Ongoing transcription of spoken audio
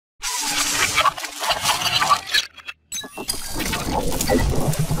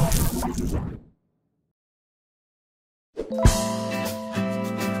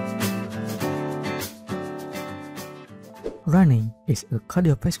Running is a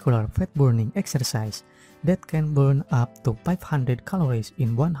cardiovascular fat-burning exercise that can burn up to 500 calories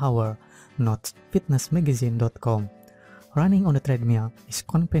in 1 hour, notes fitnessmagazine.com. Running on the treadmill is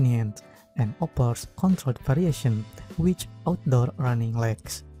convenient and offers controlled variation with outdoor running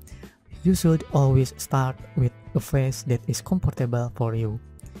legs. You should always start with a phase that is comfortable for you.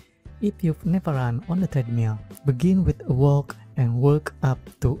 If you've never run on the treadmill, begin with a walk and work up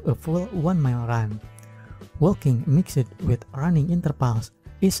to a full 1 mile run. Walking mixed with running intervals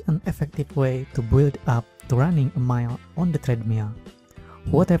is an effective way to build up to running a mile on the treadmill.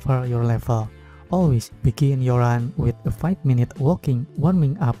 Whatever your level, always begin your run with a 5-minute walking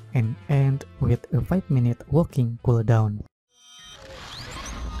warming up and end with a 5-minute walking cool down.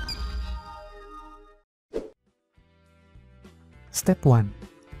 Step 1.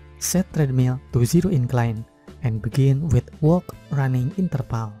 Set treadmill to 0 incline and begin with walk-running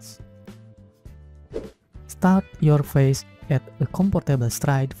intervals. Start your phase at a comfortable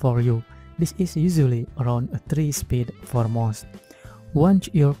stride for you. This is usually around a 3 speed for most. Once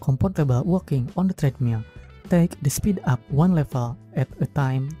you're comfortable walking on the treadmill, take the speed up 1 level at a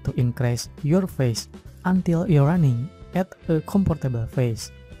time to increase your phase until you're running at a comfortable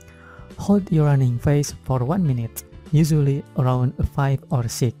phase. Hold your running phase for 1 minute, usually around a 5 or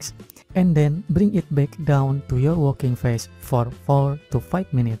 6, and then bring it back down to your walking phase for 4 to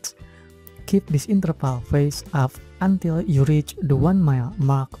 5 minutes. Keep this interval phase up until you reach the 1 mile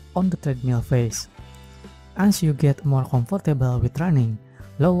mark on the treadmill phase. As you get more comfortable with running,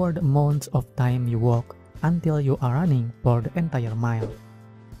 lower the amount of time you walk until you are running for the entire mile.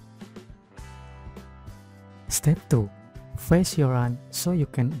 Step 2. Phase your run so you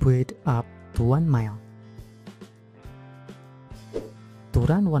can build up to 1 mile. To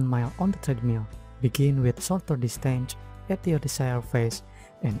run 1 mile on the treadmill, begin with shorter distance at your desired phase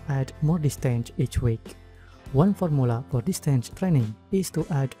and add more distance each week. One formula for distance training is to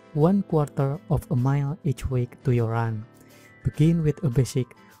add 1/4 of a mile each week to your run. Begin with a basic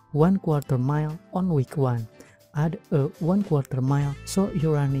 1/4 mile on week 1. Add a 1/4 mile so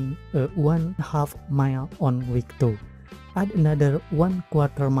you're running a 1/2 mile on week 2. Add another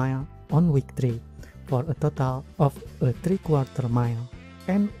 1/4 mile on week 3 for a total of a 3/4 mile.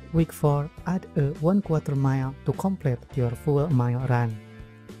 And week 4, add a 1/4 mile to complete your full mile run.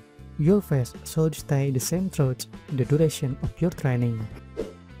 Your phase should stay the same throughout the duration of your training.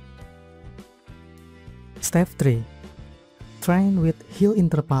 Step 3. Train with hill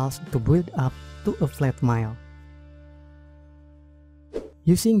intervals to build up to a flat mile.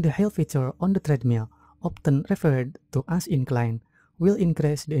 Using the hill feature on the treadmill, often referred to as incline, will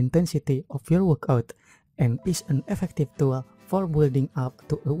increase the intensity of your workout and is an effective tool for building up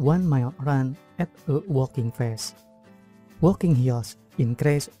to a 1 mile run at a walking phase. Walking hills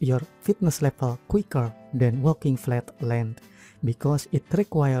increase your fitness level quicker than walking flat land because it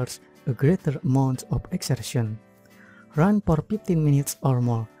requires a greater amount of exertion. Run for 15 minutes or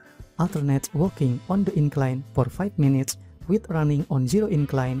more. Alternate walking on the incline for 5 minutes with running on 0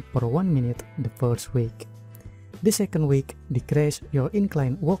 incline for 1 minute the first week. The second week, decrease your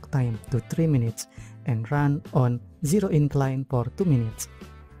incline walk time to 3 minutes and run on 0 incline for 2 minutes.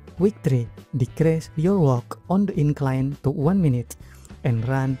 Week 3, decrease your walk on the incline to 1 minute and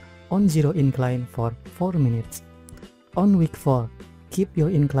run on 0 incline for 4 minutes. On week 4, keep your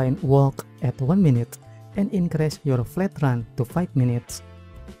incline walk at 1 minute and increase your flat run to 5 minutes.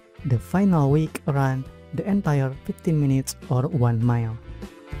 The final week run the entire 15 minutes or 1 mile.